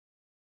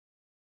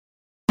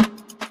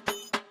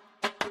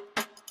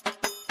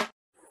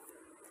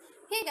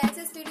Hey guys,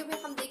 इस video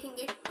में हम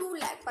देखेंगे 2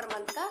 लाख पर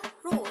मंथ का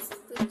रोज।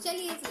 तो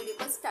चलिए इस वीडियो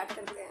को स्टार्ट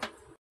करते हैं।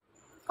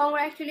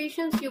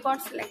 Congratulations, you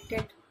got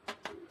selected.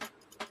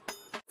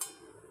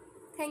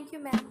 Thank you,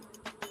 ma'am.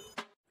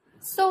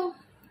 So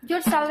your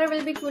salary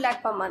will be 2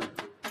 lakh per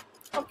month.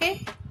 Okay.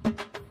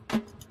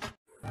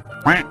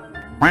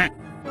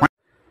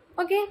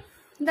 Okay.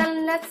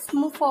 Then let's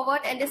move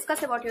forward and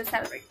discuss about your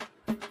salary.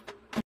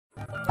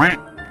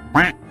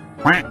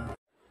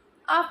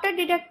 After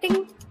deducting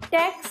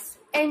tax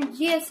and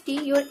GST,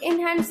 your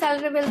in-hand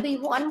salary will be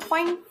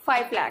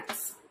 1.5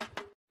 lakhs.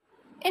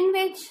 In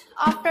which,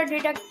 after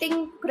deducting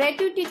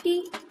gratuity,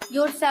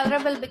 your salary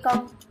will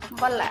become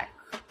 1 lakh.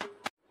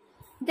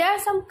 There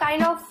are some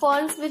kind of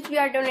funds which we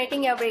are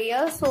donating every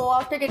year. So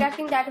after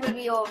deducting that will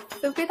be your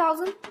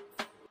 50,000.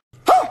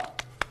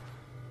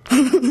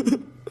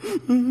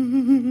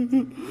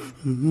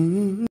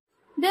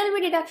 There will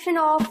be deduction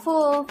of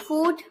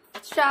food,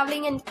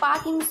 traveling and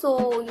parking.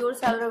 So your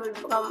salary will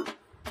become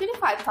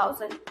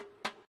 25,000.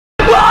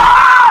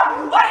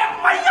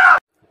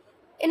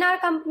 In our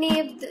company,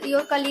 if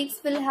your colleagues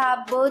will have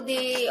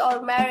birthday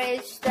or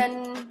marriage, then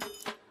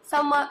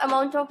some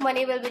amount of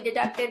money will be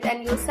deducted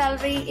and your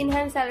salary,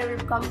 in-hand salary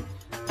will become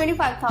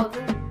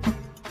 25,000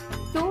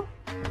 to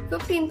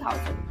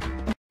 15,000.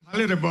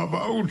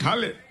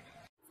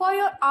 For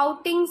your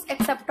outings,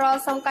 etc.,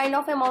 some kind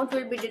of amount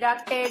will be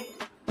deducted.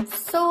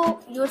 So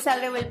your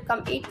salary will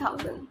become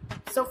 8,000.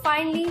 So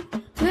finally,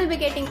 you will be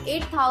getting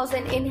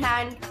 8,000 in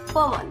hand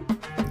per month.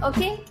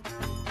 Okay?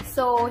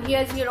 So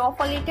here's your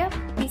offer letter.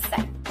 Please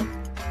sign.